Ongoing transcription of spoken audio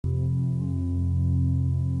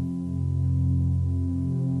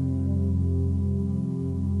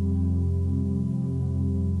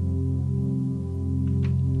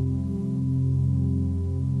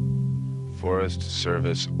Forest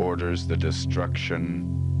Service orders the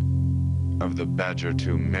destruction of the Badger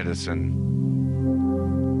 2 Medicine.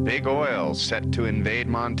 Big Oil set to invade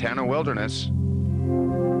Montana wilderness.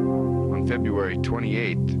 On February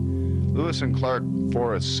 28th, Lewis and Clark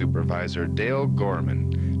Forest Supervisor Dale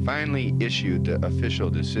Gorman finally issued the official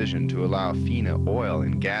decision to allow Fina Oil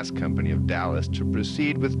and Gas Company of Dallas to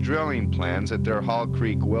proceed with drilling plans at their Hall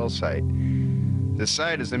Creek well site. The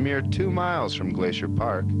site is a mere 2 miles from Glacier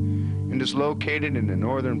Park and is located in the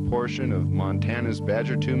northern portion of Montana's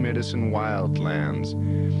Badger 2 Medicine wildlands.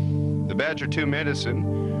 The Badger 2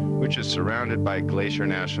 Medicine, which is surrounded by Glacier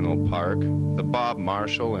National Park, the Bob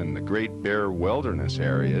Marshall and the Great Bear Wilderness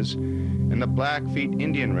areas, and the Blackfeet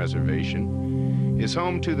Indian Reservation, is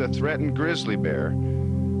home to the threatened grizzly bear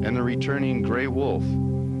and the returning gray wolf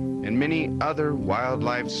and many other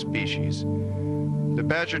wildlife species. The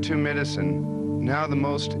Badger 2 Medicine, now the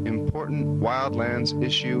most important wildlands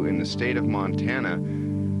issue in the state of Montana,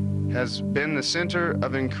 has been the center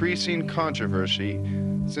of increasing controversy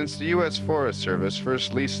since the U.S. Forest Service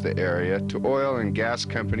first leased the area to oil and gas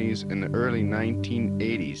companies in the early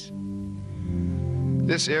 1980s.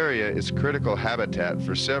 This area is critical habitat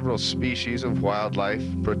for several species of wildlife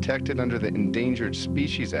protected under the Endangered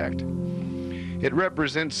Species Act. It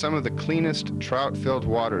represents some of the cleanest trout-filled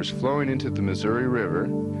waters flowing into the Missouri River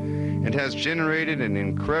and has generated an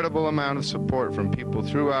incredible amount of support from people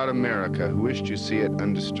throughout America who wish to see it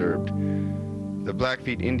undisturbed. The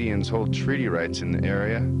Blackfeet Indians hold treaty rights in the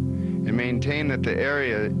area and maintain that the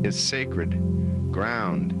area is sacred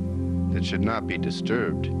ground that should not be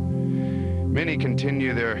disturbed. Many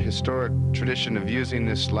continue their historic tradition of using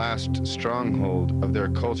this last stronghold of their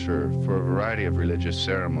culture for a variety of religious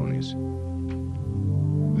ceremonies.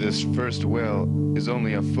 This first well is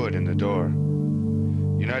only a foot in the door.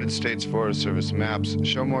 United States Forest Service maps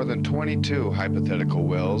show more than 22 hypothetical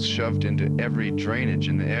wells shoved into every drainage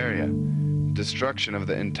in the area. Destruction of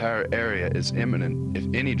the entire area is imminent if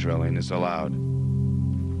any drilling is allowed.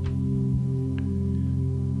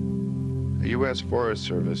 A U.S. Forest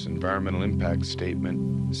Service environmental impact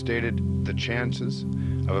statement stated the chances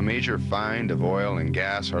of a major find of oil and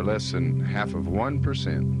gas are less than half of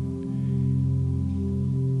 1%.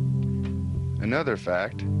 Another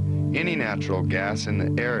fact, any natural gas in the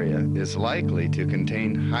area is likely to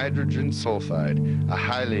contain hydrogen sulfide, a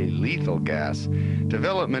highly lethal gas.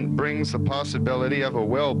 Development brings the possibility of a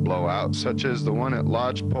well blowout such as the one at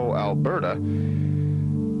Lodgepole, Alberta.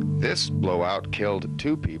 This blowout killed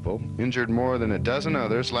 2 people, injured more than a dozen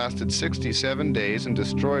others, lasted 67 days, and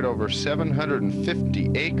destroyed over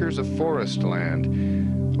 750 acres of forest land.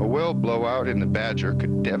 A well blowout in the Badger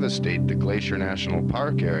could devastate the Glacier National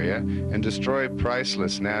Park area and destroy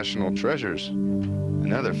priceless national treasures.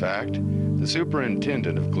 Another fact, the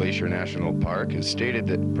superintendent of Glacier National Park has stated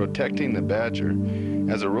that protecting the Badger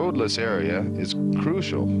as a roadless area is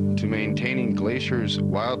crucial to maintaining Glacier's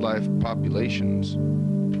wildlife populations.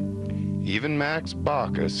 Even Max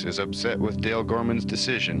Baucus is upset with Dale Gorman's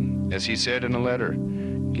decision, as he said in a letter.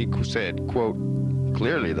 He said, quote,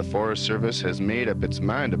 "Clearly the Forest Service has made up its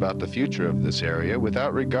mind about the future of this area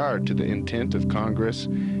without regard to the intent of Congress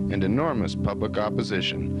and enormous public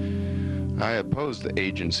opposition. I oppose the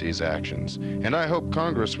agency's actions, and I hope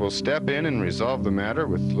Congress will step in and resolve the matter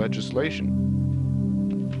with legislation."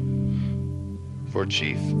 For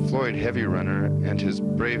Chief Floyd Heavyrunner and his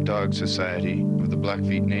Brave Dog Society of the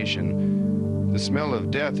Blackfeet Nation, the smell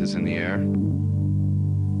of death is in the air.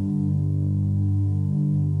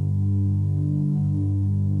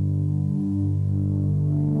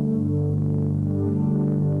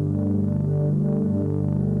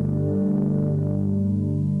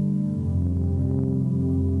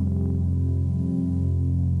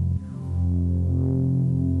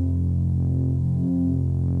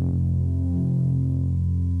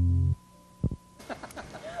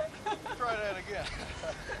 Try that again.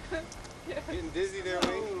 Getting dizzy there,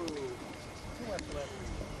 mate?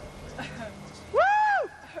 Woo!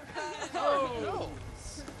 Oh, no.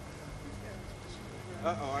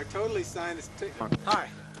 Uh-oh, I totally signed this ticket. Hi.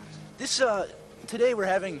 Today we're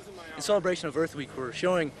having, in celebration of Earth Week, we're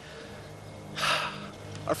showing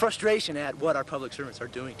our frustration at what our public servants are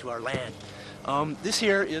doing to our land. This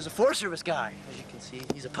here is a Forest Service guy, as you can see.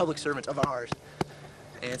 He's a public servant of ours.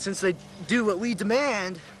 And since they do what we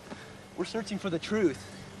demand, we're searching for the truth.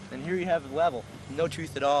 And here you have the level, no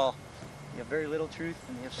truth at all. You have very little truth,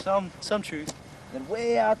 and you have some truth. And then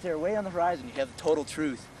way out there, way on the horizon, you have the total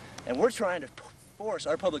truth. And we're trying to force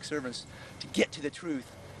our public servants to get to the truth,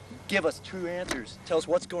 give us true answers, tell us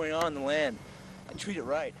what's going on in the land, and treat it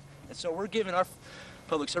right. And so we're giving our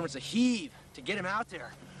public servants a heave to get them out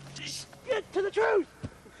there. Just get to the truth.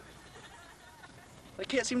 I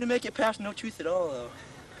can't seem to make it past no truth at all, though.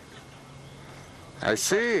 I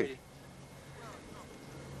see.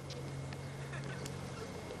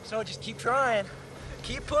 So just keep trying,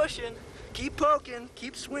 keep pushing, keep poking,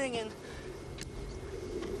 keep swinging.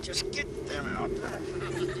 Just get them out there.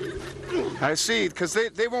 I see, because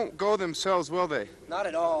they won't go themselves, will they? Not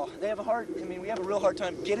at all. They have a hard, I mean, we have a real hard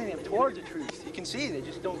time getting them towards the truth. You can see they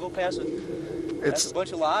just don't go past it. That's a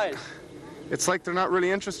bunch of lies. It's like they're not really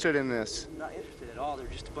interested in this. Not interested at all. They're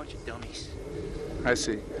just a bunch of dummies. I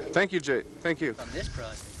see. Thank you, Jay. Thank you. On this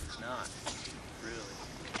project, it's not.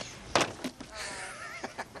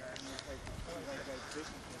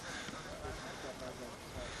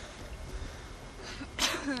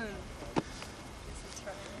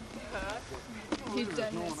 You've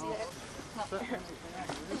done this yet?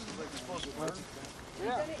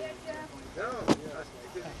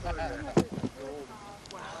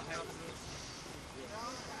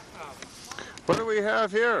 What do we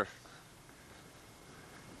have here?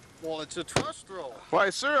 Well, it's a trust roll.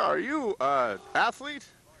 Why, sir, are you an athlete?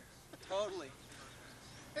 Totally.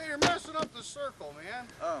 Hey, you're messing up the circle, man.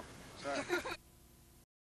 Oh, sorry.